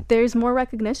to do? There's more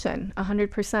recognition,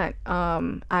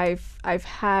 100%. I've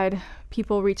had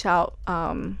people reach out,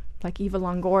 like Eva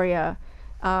Longoria,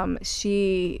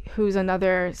 who's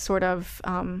another sort of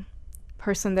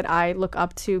person that I look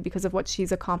up to because of what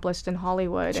she's accomplished in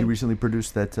Hollywood. She recently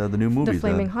produced that the new movie, the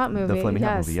Flaming Hot movie. The Flaming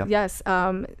Hot movie. Yep. Yes.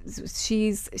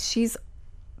 She's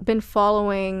been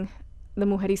following the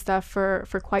Mujerista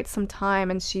for quite some time,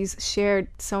 and she's shared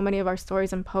so many of our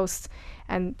stories and posts,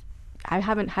 and I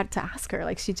haven't had to ask her.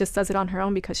 Like, she just does it on her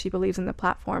own because she believes in the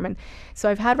platform. And so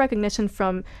I've had recognition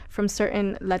from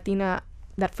certain Latina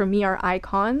that for me are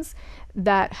icons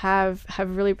that have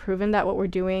really proven that what we're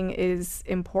doing is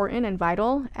important and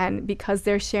vital. And because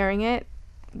they're sharing it,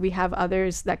 we have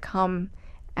others that come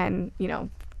and,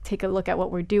 take a look at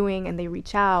what we're doing, and they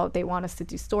reach out. They want us to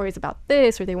do stories about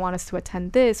this, or they want us to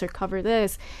attend this or cover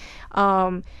this.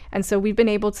 And so we've been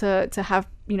able to have,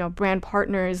 brand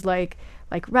partners like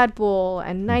Red Bull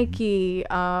and Nike,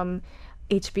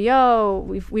 HBO.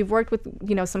 We've worked with,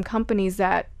 some companies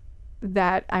that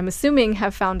I'm assuming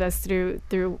have found us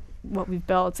through what we've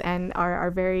built, and are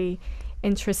very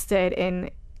interested in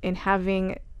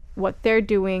having what they're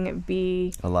doing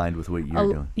be aligned with what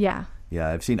you're doing. Yeah. Yeah,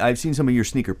 I've seen some of your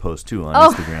sneaker posts too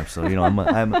on Instagram. So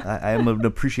I am an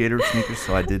appreciator of sneakers.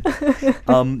 So I did.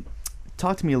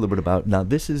 Talk to me a little bit about, now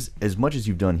this is, as much as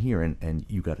you've done here, and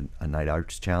you got a Night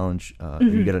Arts Challenge.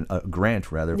 You got a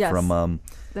grant rather, yes, from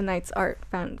the Night Arts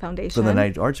Foundation. So the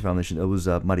Night Arts Foundation. It was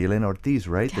Marielena Ortiz,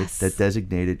 right? Yes. That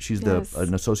designated. She's yes.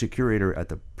 an associate curator at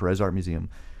the Perez Art Museum.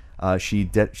 She's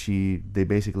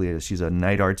a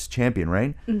Night Arts champion,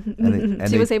 right? And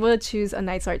she was able to choose a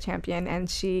Night Arts champion, and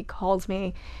she called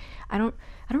me. I don't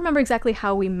remember exactly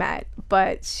how we met,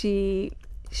 but she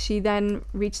then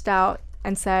reached out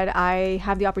and said, I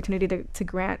have the opportunity to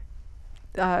grant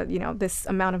this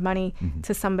amount of money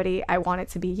to somebody. I want it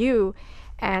to be you.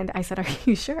 And I said, are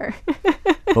you sure?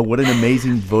 But what an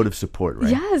amazing vote of support, right?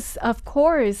 Yes, of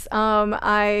course.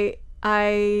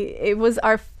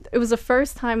 It was the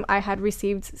first time I had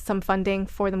received some funding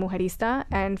for the Mujerista,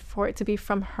 and for it to be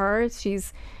from her.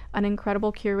 She's an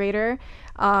incredible curator,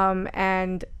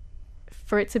 and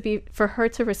for her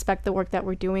to respect the work that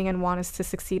we're doing and want us to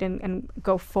succeed and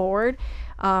go forward.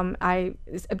 I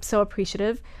am so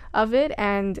appreciative of it,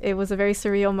 and it was a very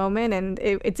surreal moment, and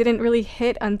it didn't really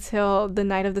hit until the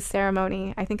night of the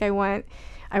ceremony. I think I went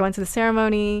to the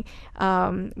ceremony,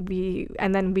 and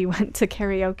then we went to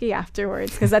karaoke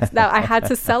afterwards, because I had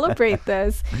to celebrate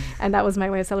this, and that was my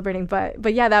way of celebrating.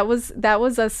 But yeah, that was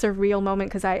a surreal moment,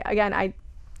 because I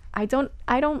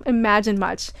don't imagine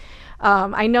much.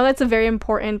 I know that's a very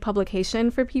important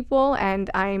publication for people, and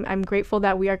I'm grateful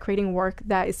that we are creating work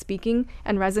that is speaking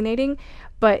and resonating.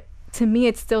 But to me,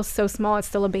 it's still so small. It's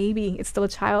still a baby. It's still a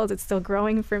child. It's still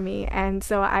growing for me. And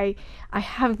so I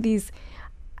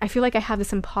feel like I have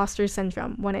this imposter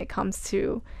syndrome when it comes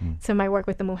to my work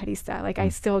with the Mujerista. Like,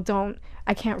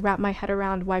 I can't wrap my head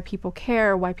around why people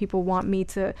care, why people want me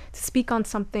to speak on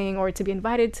something, or to be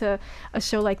invited to a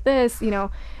show like this,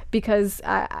 because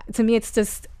to me, it's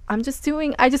just, I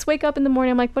just wake up in the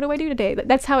morning, I'm like, what do I do today?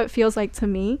 That's how it feels like to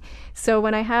me. So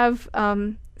when I have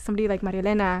somebody like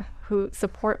Marielena who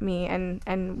support me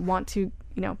and want to,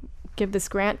 give this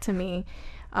grant to me,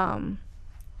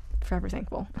 forever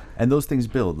thankful. And those things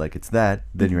build, like, it's that,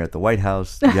 then you're at the White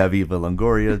House, you have Eva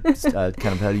Longoria,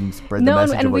 kind of helping spread the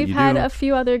message of what you do. And we've had a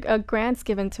few other grants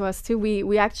given to us too.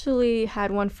 We actually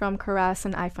had one from Caras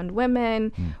and I Fund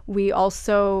Women. We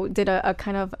also did a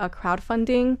kind of a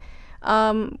crowdfunding.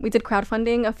 We did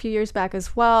crowdfunding a few years back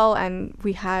as well, and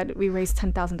we raised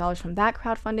 $10,000 from that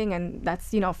crowdfunding, and that's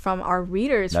from our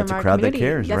readers, that's from our community. That's a crowd community. that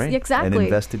cares, right? Exactly.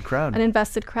 An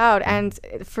invested crowd. And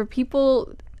for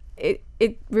people,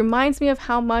 it reminds me of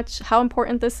how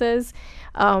important this is,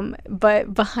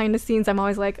 but behind the scenes, I'm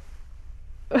always like,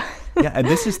 Yeah, and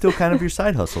this is still kind of your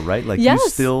side hustle, right? Like yes,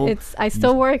 I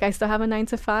still work. I still have a 9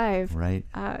 to 5. Right.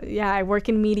 Yeah, I work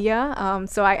in media,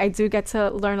 so I do get to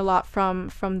learn a lot from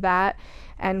that,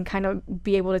 and kind of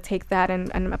be able to take that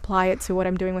and apply it to what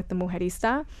I'm doing with the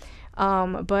Mujerista.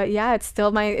 But yeah, it's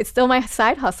still my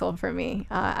side hustle for me.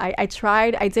 I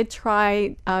did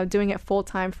try doing it full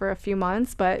time for a few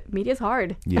months, but media's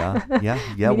hard. Yeah.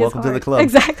 Welcome to the club.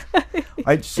 Exactly. All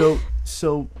right. So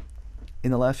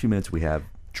in the last few minutes we have,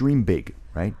 dream big,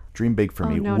 right? Dream big for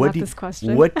me. No, What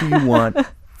do you want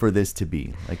for this to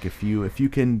be? Like if you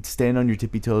can stand on your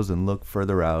tippy toes and look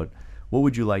further out, what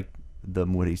would you like the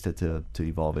Mujerista to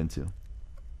evolve into?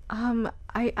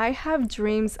 I have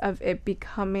dreams of it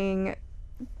becoming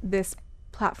this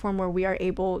platform where we are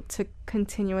able to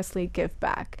continuously give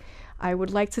back. I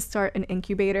would like to start an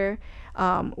incubator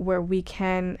where we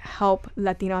can help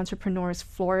Latina entrepreneurs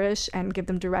flourish and give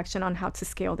them direction on how to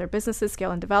scale their businesses,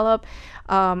 scale and develop.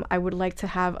 I would like to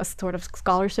have a sort of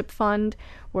scholarship fund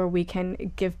where we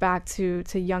can give back to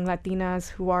young Latinas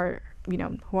who are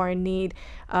in need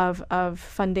of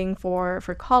funding for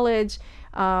college.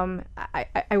 I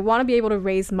want to be able to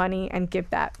raise money and give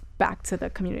that back to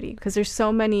the community, because there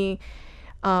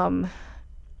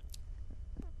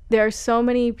are so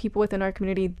many people within our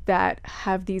community that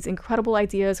have these incredible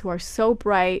ideas, who are so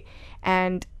bright,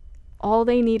 and all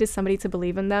they need is somebody to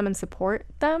believe in them and support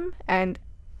them. And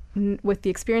with the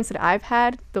experience that I've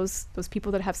had, those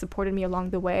people that have supported me along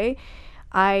the way,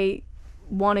 I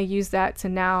want to use that to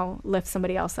now lift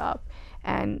somebody else up,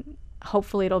 and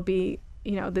hopefully it'll be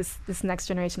this next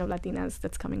generation of Latinas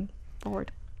that's coming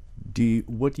forward.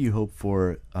 What do you hope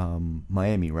for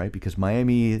Miami, right? Because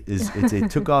Miami it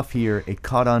took off here, it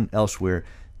caught on elsewhere.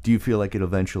 Do you feel like it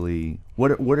eventually,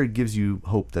 what gives you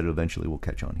hope that it eventually will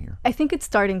catch on here? I think it's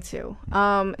starting to.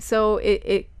 So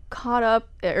it caught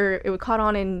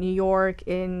on in New York,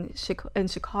 in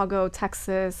Chicago,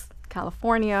 Texas,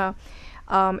 California.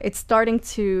 It's starting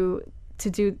to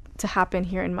happen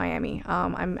here in Miami.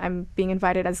 I'm being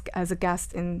invited as a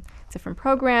guest in different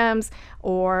programs,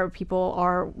 or people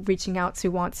are reaching out to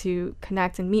want to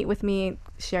connect and meet with me,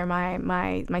 share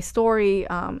my story,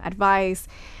 advice.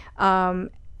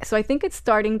 So I think it's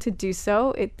starting to do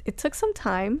so. It took some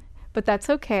time, but that's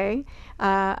okay.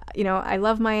 I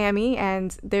love Miami,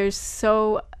 and there's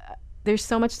so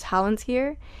much talent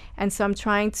here. And so I'm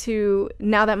trying to,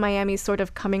 now that Miami is sort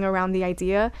of coming around the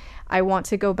idea, I want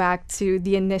to go back to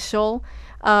the initial,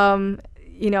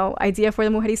 idea for the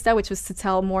Mujerista, which was to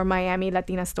tell more Miami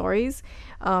Latina stories.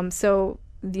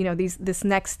 This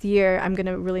next year, I'm going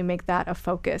to really make that a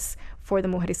focus for the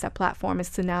Mujerista platform,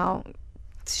 is to now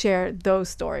share those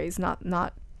stories,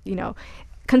 not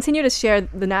continue to share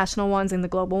the national ones and the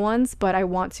global ones, but I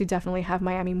want to definitely have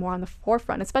Miami more on the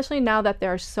forefront, especially now that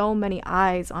there are so many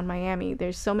eyes on Miami.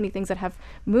 There's so many things that have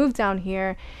moved down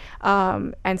here.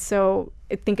 And so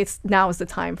I think now is the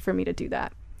time for me to do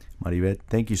that. Marivette,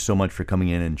 thank you so much for coming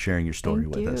in and sharing your story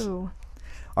with us.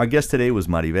 Our guest today was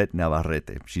Marivette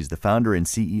Navarrete. She's the founder and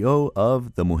CEO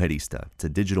of The Mujerista. It's a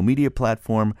digital media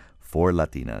platform for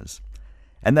Latinas.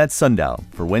 And that's Sundial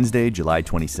for Wednesday, July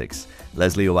 26.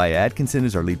 Leslie Ovalle Atkinson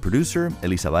is our lead producer.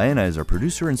 Elisa Baena is our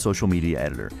producer and social media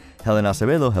editor. Helen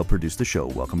Acevedo helped produce the show.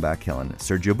 Welcome back, Helen.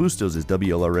 Sergio Bustos is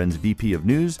WLRN's VP of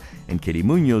News, and Katie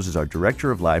Munoz is our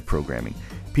Director of Live Programming.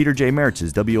 Peter J. Mertz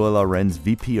is WLRN's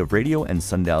VP of Radio and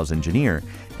Sundial's engineer.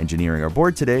 Engineering our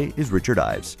board today is Richard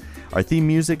Ives. Our theme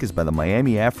music is by the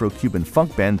Miami Afro-Cuban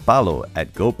funk band Palo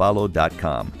at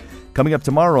gopalo.com. Coming up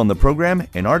tomorrow on the program,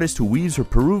 an artist who weaves her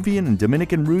Peruvian and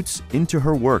Dominican roots into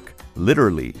her work,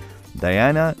 literally.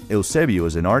 Diana Eusebio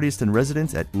is an artist in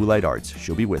residence at Ulite Arts.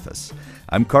 She'll be with us.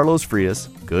 I'm Carlos Frias.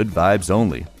 Good vibes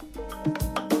only.